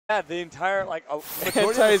Yeah, the entire, like, majority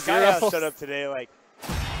of the Sky House showed up today. Like,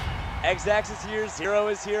 X-Ax is here, Zero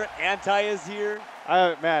is here, Anti is here.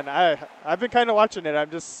 Man, I've been kind of watching it.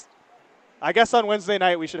 I guess on Wednesday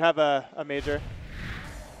night we should have a major.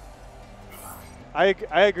 I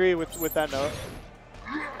agree with that note.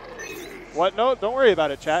 What note? Don't worry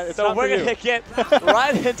about it, chat. It's so we're going to get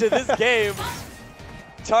right into this game.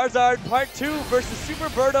 Charizard Part 2 versus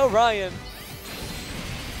SuperTurboRyan.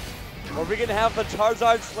 Are we going to have the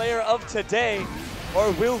Charizard Slayer of today,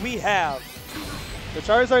 or will we have? The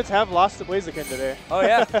Charizards have lost to Blaziken today. Oh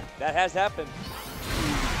yeah, that has happened.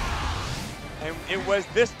 And it was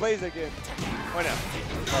this Blaziken. Oh no.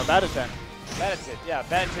 Oh, bad intent. Bad intent, yeah.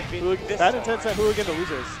 Bad intent beat this. Bad intent sent Hooligan to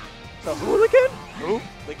losers. So Hooligan?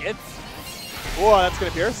 Hooligan. Whoa, that's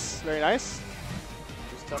going to pierce. Very nice.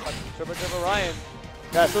 Just tough on SuperTurboRyan.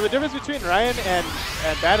 Yeah, so the difference between Ryan and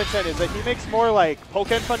Bad Intent is that he makes more like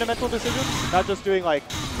Pokken fundamental decisions, not just doing like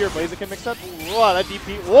pure Blaziken mix-up. Whoa, that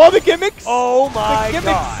DP. Whoa, the gimmicks! Oh my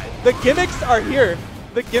god. The gimmicks are here.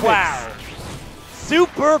 The gimmicks. Wow.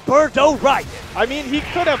 SuperTurboRyan. I mean, he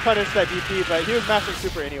could have punished that DP, but he was mashing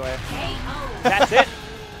super anyway. That's it.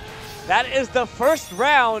 That is the first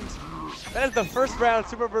round. That is the first round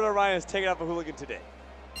SuperTurboRyan has taken off a Hooligan today.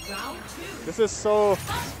 This is so...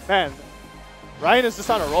 Man, Ryan is just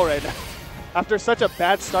on a roll right now. After such a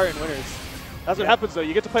bad start in winners. That's what happens though.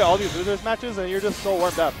 You get to play all these losers matches and you're just so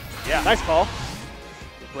warmed up. Yeah. Nice call.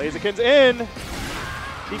 Blaziken's in.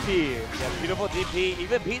 DP. Yeah, beautiful DP.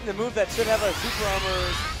 Even beating the move that should have a super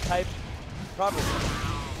armor type property.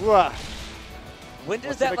 Whoa. When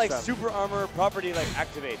does that like super armor property like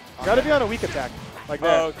activate? Gotta be on a weak attack. Like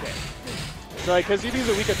that. Oh, okay. So like his DP's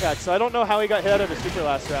a weak attack, so I don't know how he got hit out of his super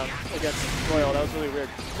last round against Royal. That was really weird.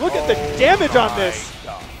 Look at the damage on this.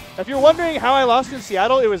 God. If you're wondering how I lost in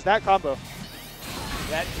Seattle, it was that combo.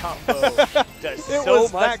 That combo does it so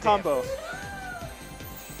was much that combo.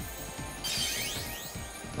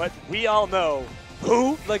 But we all know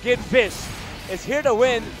Hooliganfish is here to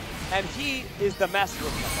win, and he is the master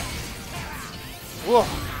of comebacks. Whoa.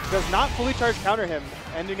 Does not fully charge counter him,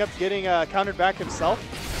 ending up getting countered back himself.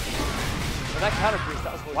 And that counter piece,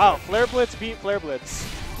 that was really wow, good. Flare Blitz beat Flare Blitz.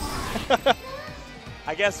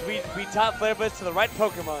 I guess we taught Flare Blitz to the right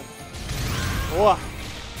Pokemon. Whoa.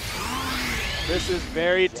 This is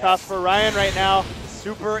very tough for Ryan right now.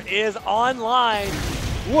 Super is online.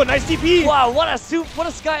 Ooh, nice DP. Wow, what a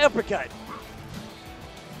sky uppercut.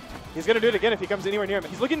 He's going to do it again if he comes anywhere near him.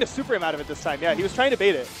 He's looking to super him out of it this time. Yeah, he was trying to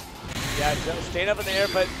bait it. Yeah, staying up in the air,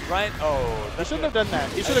 but Ryan, he shouldn't have done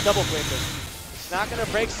that. He should have double flamed it. It's not going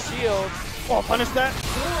to break shield. Oh, punish that.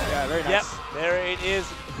 Yeah, very nice. Yep, there it is.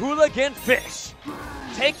 Hooliganfish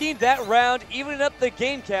taking that round, evening up the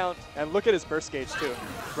game count. And look at his burst gauge, too.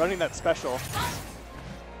 Running that special.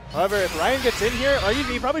 However, if Ryan gets in here,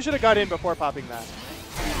 he probably should have got in before popping that.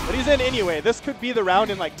 But he's in anyway. This could be the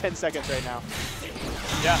round in like 10 seconds right now.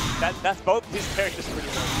 Yeah, that's both these characters pretty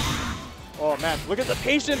much. Oh, man. Look at the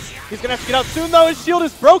patience. He's going to have to get out soon, though. His shield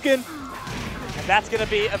is broken. And that's going to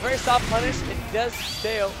be a very soft punish. It does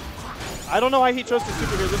stale. I don't know why he chose to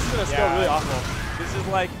super here. This is going to scale really awful. This is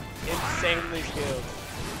like insanely scaled.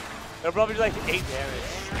 It'll probably do like 8 damage.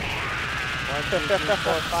 1, 2, 3, 4,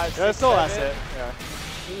 5, 6, that's still 7. it. Yeah.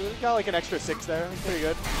 We got like an extra 6 there. Pretty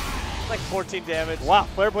good. Like 14 damage. Wow,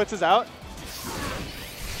 Flare Blitz is out.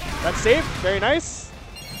 That's safe. Very nice.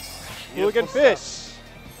 Hooliganfish.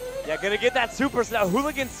 Yeah, gonna get that super. So now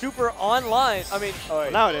Hooligan super online. I mean,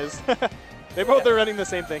 now it is. They both are running the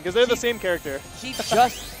same thing because they're the same character. He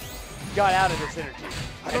just got out of this energy.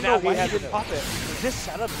 I don't know why he didn't pop it. Was this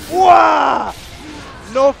setup? Wow!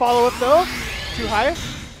 No follow-up though. Too high.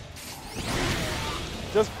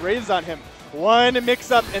 Just braids on him. One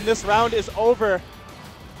mix-up and this round is over.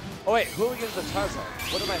 Oh wait, Hooligan's the Charizard.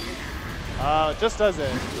 What am I thinking? Just does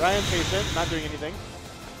it. Ryan patient, not doing anything.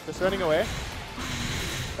 Just running away.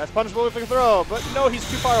 That's punishable with a throw, but no, he's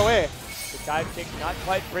too far away. The dive kick not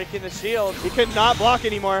quite breaking the shield. He cannot block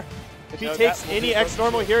anymore. If he takes any X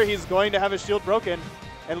normal here, he's going to have his shield broken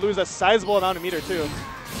and lose a sizable amount of meter too.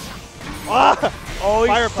 Ah! Oh,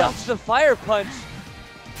 he stuffs the fire punch.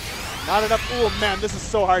 Not enough. Oh man, this is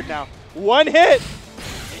so hard now. One hit.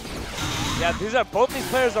 Yeah, both these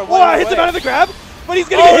players are. Oh, hits him out of the grab, but he's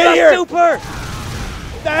gonna get hit here. Super.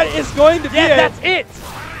 That is going to be it. Yeah, that's it.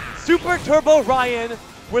 SuperTurboRyan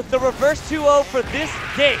with the reverse 2-0 for this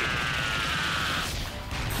game.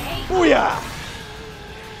 Booyah!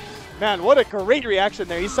 Man, what a great reaction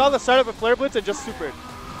there. He saw the startup of Flare Blitz and just supered.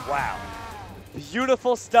 Wow.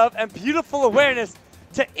 Beautiful stuff and beautiful awareness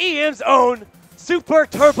to EM's own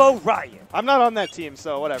SuperTurboRyan. I'm not on that team,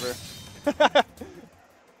 so whatever.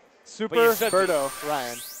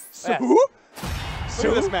 SuperTurboRyan. So? Yes.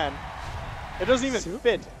 Look at this man. It doesn't even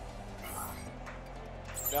fit.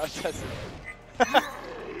 No, it doesn't.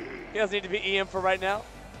 He doesn't need to be EM for right now.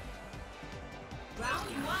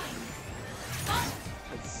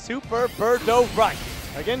 SuperTurboRyan.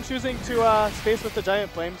 Again, choosing to space with the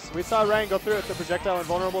Giant Flames. We saw Ryan go through with the projectile and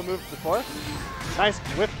vulnerable move before. Nice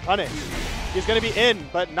whip punish. He's going to be in,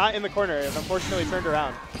 but not in the corner. It's unfortunately turned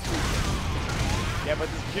around. Yeah, but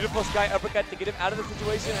this beautiful sky uppercut to get him out of the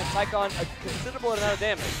situation and take on a considerable amount of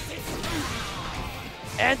damage.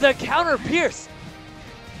 And the counter pierce.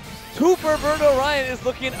 SuperTurboRyan is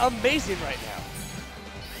looking amazing right now.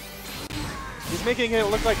 He's making it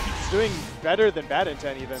look like he's doing better than Bad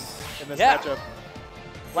Intent even in this matchup.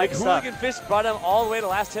 Like Hooliganfish brought him all the way to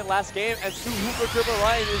last hit last game, and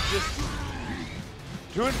SuperTurboRyan is just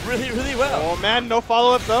doing really, really well. Oh man, no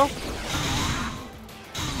follow-up though.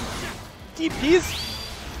 DPs?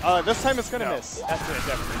 This time it's gonna miss. That's gonna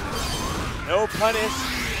definitely miss. No punish,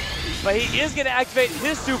 but he is gonna activate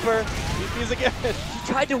his super. DPs again. He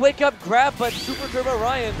tried to wake up grab, but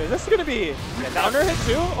SuperTurboRyan. Is this gonna be a counter hit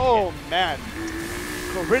too? Oh man.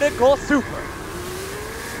 Critical super.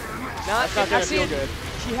 That's not gonna feel good.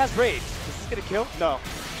 He has rage. Is this gonna kill? No.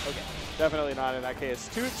 Okay. Definitely not in that case.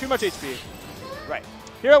 Too much HP. Right.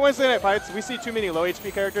 Here at Wednesday Night Fights, we see too many low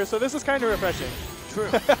HP characters, so this is kind of refreshing. True.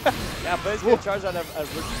 Yeah, Blaziken and Charizard have a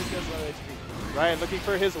ridiculous low HP. Ryan looking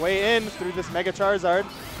for his way in through this Mega Charizard.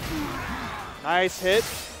 Nice hit.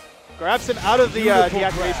 Grabs him out of the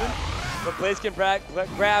deactivation. But Blaziken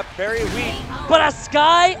grab very weak, but a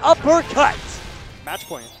sky uppercut. Match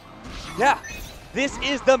point. Yeah, this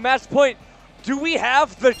is the match point. Do we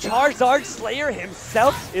have the Charizard Slayer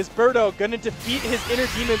himself? Is Birdo going to defeat his inner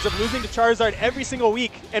demons of losing to Charizard every single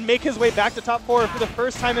week and make his way back to top 4 for the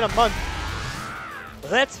first time in a month?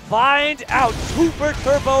 Let's find out.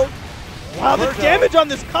 SuperTurbo. Wow, the damage on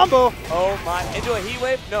this combo. Oh my, into a heat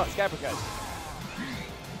wave? No, sky uppercut.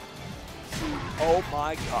 Oh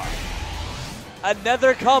my god.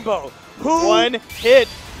 Another combo. One hit.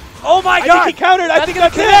 Oh my god! I think he countered. I think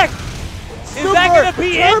that's connect. Is that going to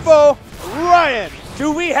be Turbo Ryan.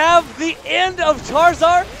 Do we have the end of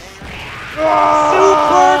Charizard?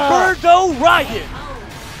 SuperTurboRyan.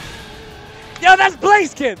 Yo, that's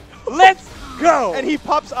Blaziken. Let's go. And he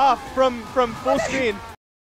pops off from full screen.